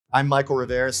I'm Michael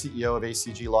Rivera, CEO of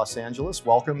ACG Los Angeles.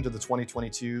 Welcome to the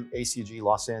 2022 ACG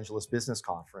Los Angeles Business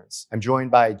Conference. I'm joined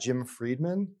by Jim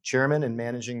Freedman, Chairman and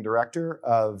Managing Director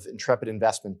of Intrepid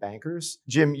Investment Bankers.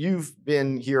 Jim, you've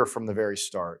been here from the very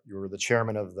start. You were the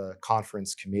chairman of the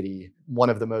conference committee, one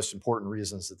of the most important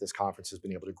reasons that this conference has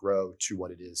been able to grow to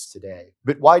what it is today.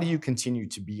 But why do you continue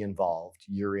to be involved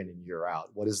year in and year out?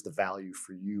 What is the value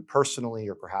for you personally,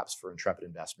 or perhaps for Intrepid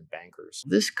Investment Bankers?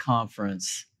 This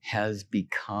conference has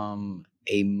become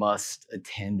a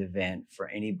must-attend event for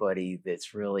anybody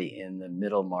that's really in the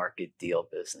middle market deal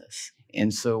business.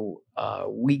 And so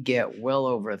we get well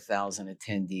over 1,000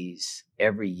 attendees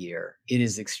every year. It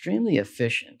is extremely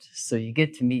efficient. So you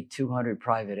get to meet 200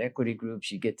 private equity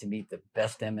groups, you get to meet the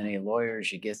best M&A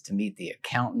lawyers, you get to meet the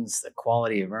accountants, the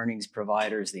quality of earnings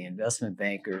providers, the investment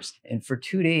bankers. And for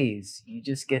 2 days, you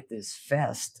just get this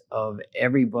fest of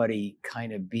everybody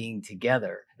kind of being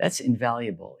together. That's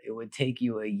invaluable. It would take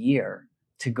you a year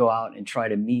to go out and try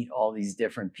to meet all these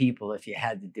different people if you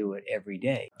had to do it every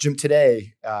day. Jim,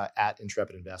 today at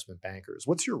Intrepid Investment Bankers,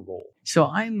 what's your role? So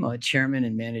I'm a chairman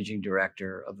and managing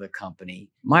director of the company.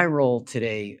 My role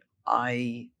today,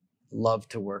 I love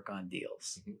to work on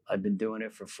deals. I've been doing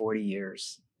it for 40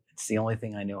 years. It's the only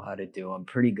thing I know how to do. I'm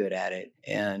pretty good at it.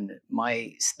 And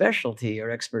my specialty or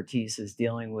expertise is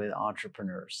dealing with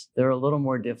entrepreneurs. They're a little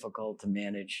more difficult to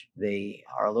manage. They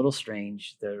are a little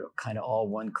strange. They're kind of all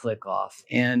one click off.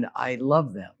 And I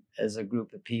love them as a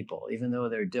group of people. Even though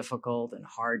they're difficult and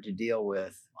hard to deal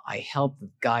with, I help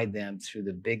guide them through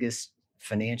the biggest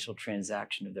financial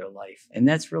transaction of their life. And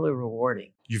that's really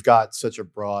rewarding. You've got such a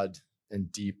broad and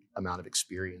deep amount of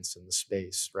experience in the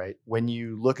space, right? When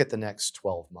you look at the next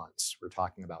 12 months, we're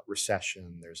talking about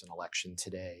recession, there's an election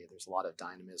today, there's a lot of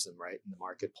dynamism, right, in the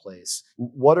marketplace.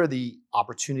 What are the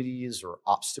opportunities or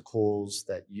obstacles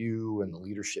that you and the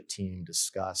leadership team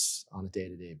discuss on a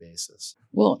day-to-day basis?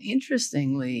 Well,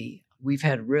 interestingly, we've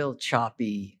had real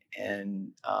choppy and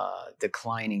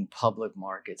declining public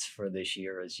markets for this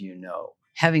year, as you know.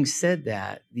 Having said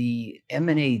that, the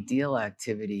M&A deal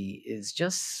activity is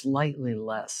just slightly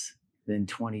less than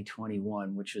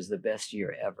 2021, which was the best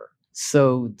year ever.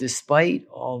 So despite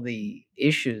all the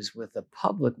issues with the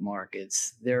public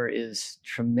markets, there is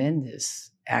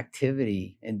tremendous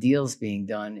activity and deals being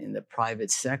done in the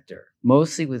private sector,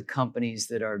 mostly with companies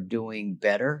that are doing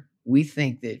better. We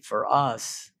think that for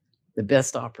us, the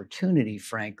best opportunity,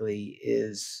 frankly,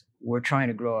 is we're trying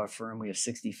to grow our firm. We have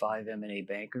 65 M&A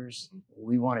bankers.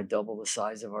 We want to double the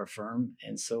size of our firm.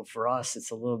 And so for us, it's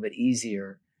a little bit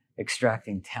easier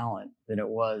extracting talent than it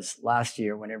was last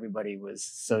year when everybody was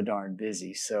so darn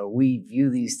busy. So we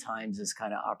view these times as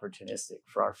kind of opportunistic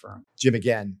for our firm. Jim,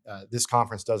 again, this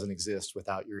conference doesn't exist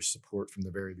without your support from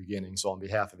the very beginning. So on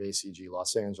behalf of ACG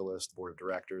Los Angeles, the board of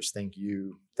directors, thank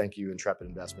you, Intrepid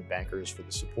Investment Bankers, for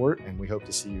the support. And we hope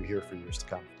to see you here for years to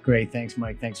come. Great. Thanks,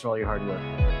 Mike. Thanks for all your hard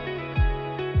work.